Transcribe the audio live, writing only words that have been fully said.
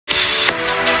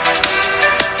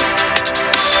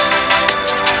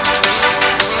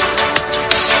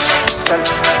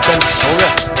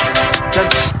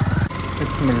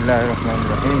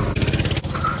बिस्मिल्लाहिर्रहमानिर्रहीम।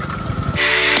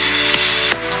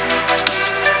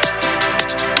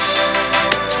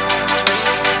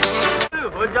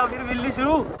 हो जा फिर बिल्ली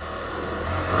शुरू।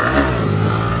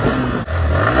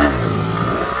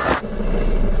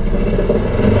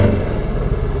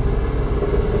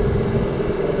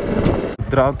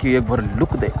 रुद्रा की एक बार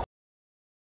लुक देखो।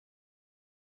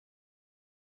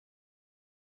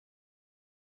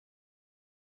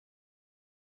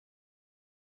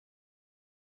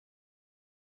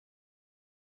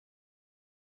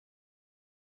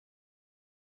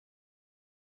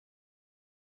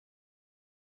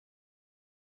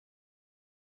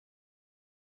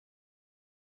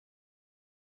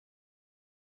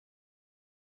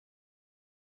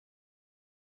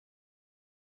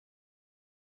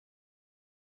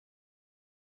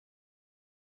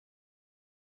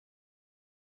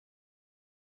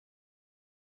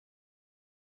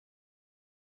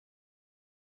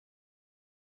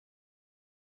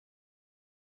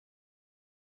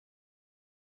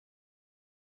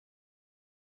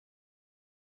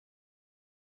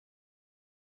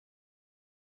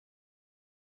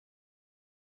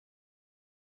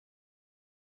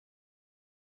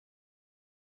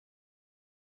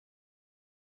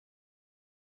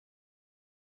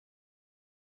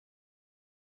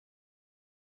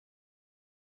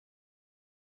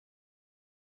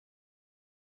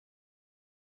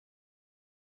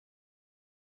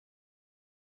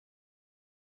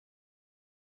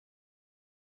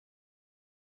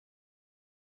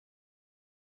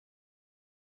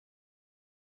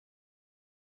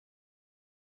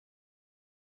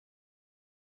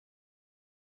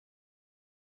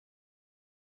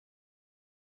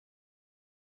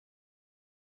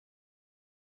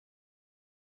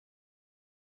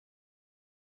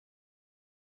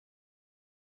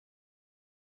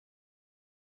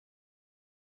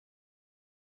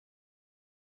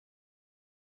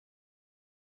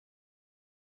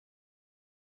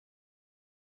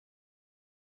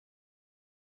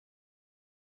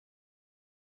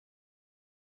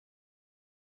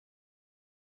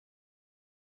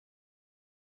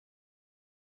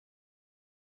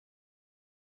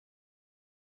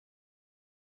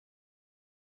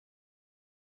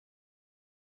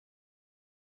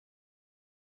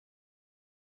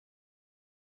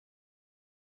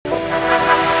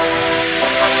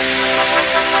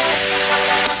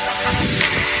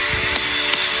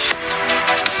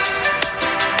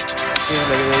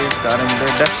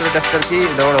 डस्टर की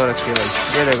दौड़ हो रखी है भाई,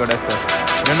 ये देखो डस्टर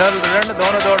रन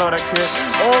दोनों दौड़ हो रखी है।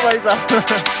 ओ भाई साहब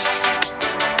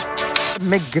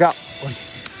मैं गिरा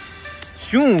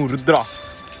शू।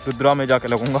 रुद्रा में जाके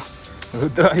लगूंगा।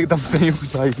 रुद्रा एकदम से ही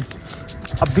जाएगी।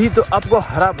 अभी तो आपको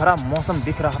हरा भरा मौसम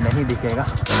दिख रहा नहीं दिखेगा।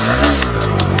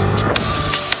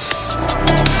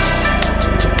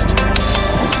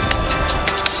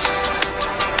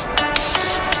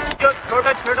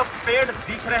 छोटे छोटे पेड़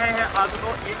दिख रहे हैं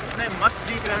आपको, इतने मस्त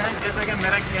दिख रहे हैं जैसे कि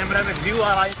मेरा कैमरा में व्यू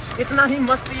आ रहा है। इतना ही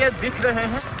मस्त ये दिख रहे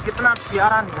हैं, कितना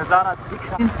प्यारा नजारा दिख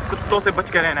रहा है। इन कुत्तों से बच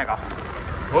के रहने का।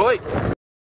 ओए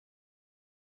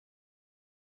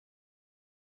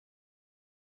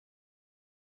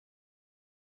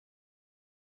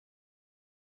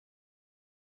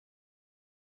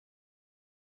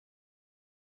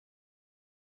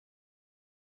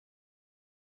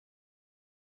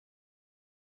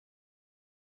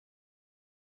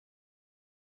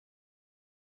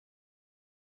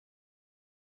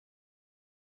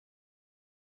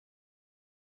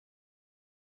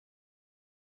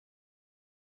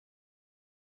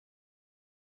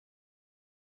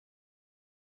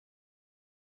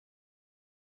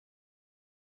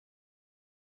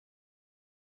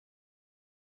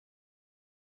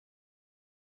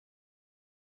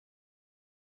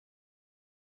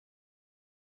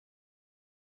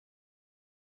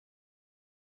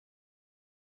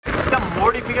इसका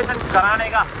मॉडिफिकेशन कराने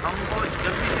का हमको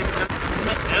जल्दी से जल्दी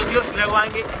इसमें एग्जॉस्ट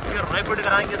लगवाएंगे, इसकी रैपिड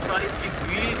कराएंगे सारी, इसकी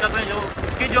व्हील कर रहे हैं, जो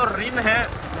इसकी जो रिम है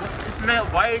इसमें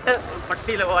वाइट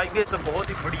पट्टी लगवाएंगे। इससे बहुत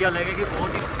ही बढ़िया लगेगी,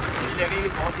 बहुत ही अच्छी लगेगी,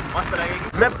 बहुत ही मस्त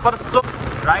लगेगी। मैं परसों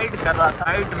राइड कर रहा था,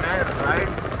 राइड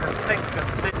करते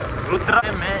करते रुद्रा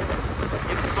में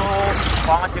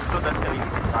 105-110 करीब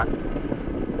के साथ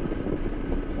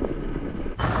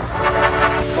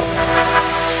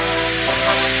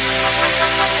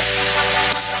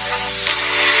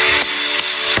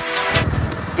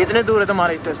कितने दूर है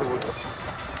तुम्हारे इससे से बोल?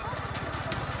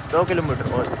 2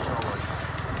 किलोमीटर। और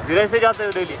धीरे से जाते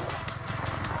हो डेली?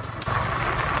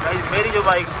 मेरी जो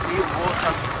बाइक थी वो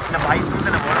सब भाई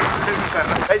सुनते ना नहीं कर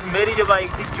रहा। गाइस मेरी जो बाइक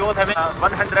थी चौथे में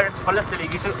 100 प्लस चली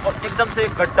गई थी और एकदम से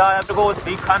गड्ढा आया तो वो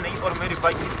दिखा नहीं और मेरी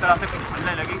बाइक इस तरह से कुछ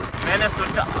हलने लगी। मैंने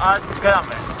सोचा आज गया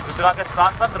मैं, रुद्रा के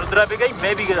साथ साथ रुद्रा भी गई,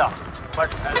 मैं भी गया, बट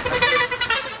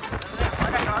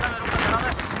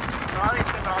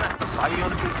भाई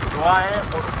उनकी दुआ है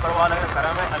और ऊपर वाले का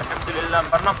करम है अल्हम्दुलिल्लाह।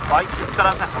 वरना बाइक इस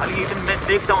तरह से हल गई थी, मैं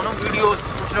देखता हूँ ना वीडियो,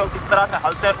 कुछ लोग इस तरह से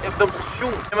हलते हैं एकदम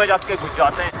शू में जाके घुस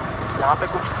जाते हैं। यहाँ पे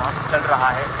कुछ काम चल रहा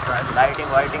है,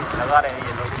 लाइटिंग वाइटिंग लगा रहे हैं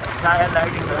ये लोग, अच्छा है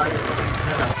लाइटिंग लगा रहे हैं।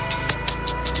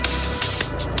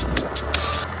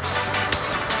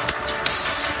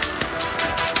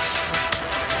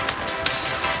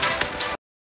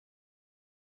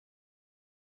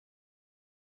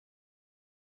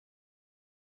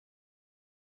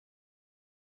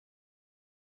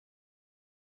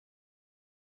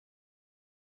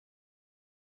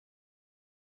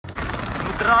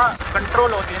 रुद्रा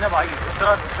कंट्रोल होती है ना भाई,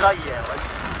 रुद्रा ही है भाई,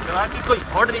 रुद्रा की कोई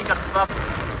होड़ नहीं कर सकता।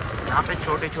 यहाँ पे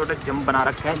छोटे छोटे जंप बना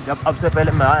रखे हैं, जब अब से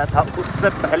पहले मैं आया था उससे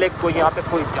पहले कोई यहाँ पे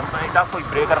कोई जंप नहीं था, कोई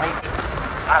ब्रेकर नहीं,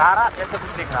 अरारा जैसे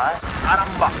कुछ दिख रहा है,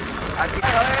 आरंबा।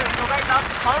 तो गाइस आप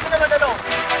सामने बदलो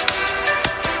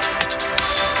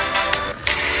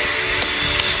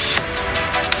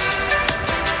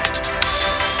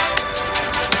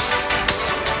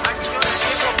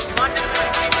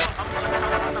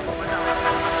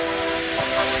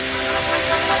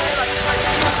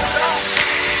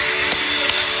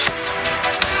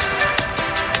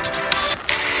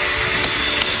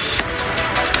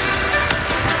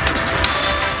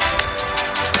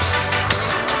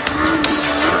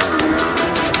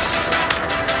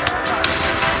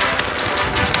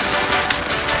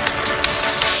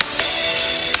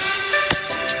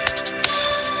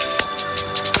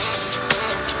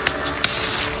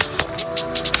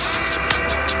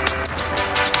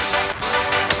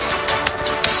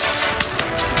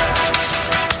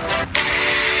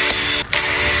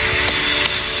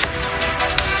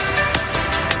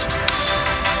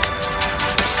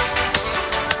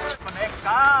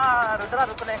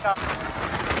रुकने का।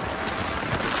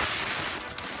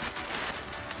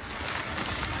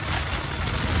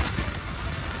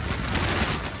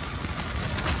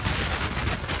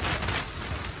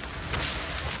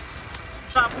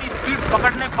 अपनी स्पीड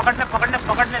पकड़ने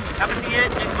लगती है,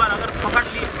 एक बार अगर पकड़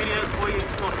ली फिर कोई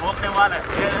इसको रोकने वाला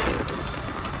है।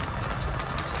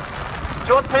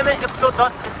 चौथे में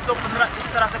 110 115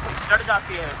 इस तरह से कुछ चढ़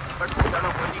जाती है, बट चलो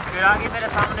कोई नहीं। फिर आगे मेरे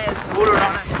सामने धूल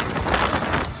उड़ाना है,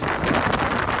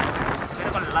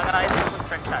 लग रहा है इसमें कुछ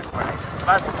टंटा पड़ा,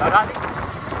 बस लगा दी,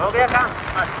 हो गया काम,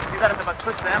 बस इधर से बस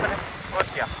खुश है मैंने, और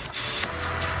क्या।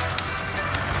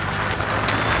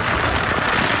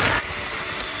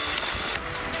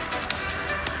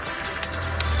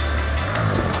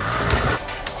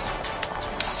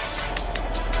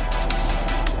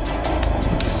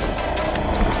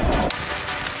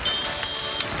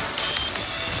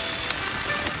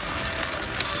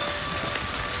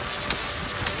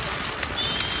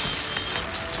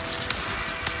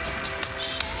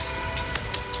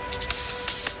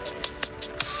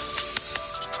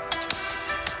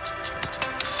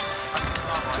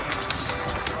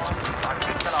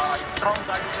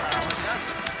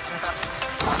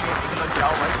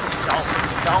 जाओ भाई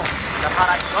जाओ, लगा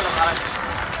रहा है।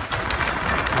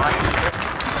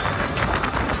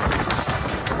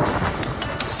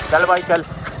 चल भाई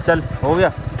चल हो गया,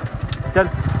 चल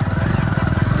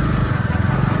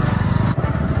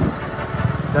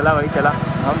चला भाई चला,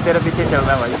 हम तेरे पीछे चल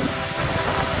रहे हैं भाई।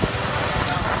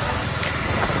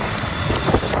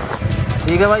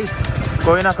 ठीक है भाई,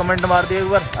 कोई ना कमेंट मार दिए एक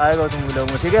बार, आएगा तुम लोग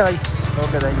में, ठीक है भाई,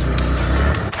 ओके थैंक यू।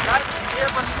 ये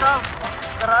बंदा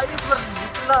कराई पर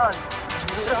निकला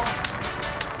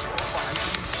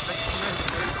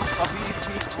अभी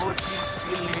इतनी और चीज़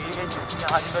फील नहीं है जितनी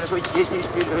आज मेरे को ये चीज़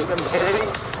फील हुई कि मेरे भी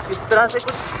इस तरह से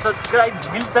कुछ सब्सक्राइब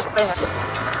मिल सकते हैं।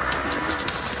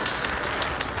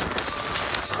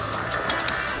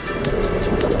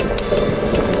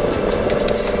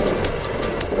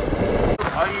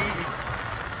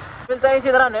 मिलता है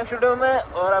इसी तरह नेक्स्ट वीडियो में,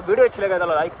 और वीडियो अच्छी लगे तो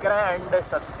लाइक करें एंड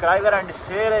सब्सक्राइब एंड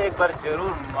शेयर एक बार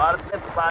जरूर मार दें।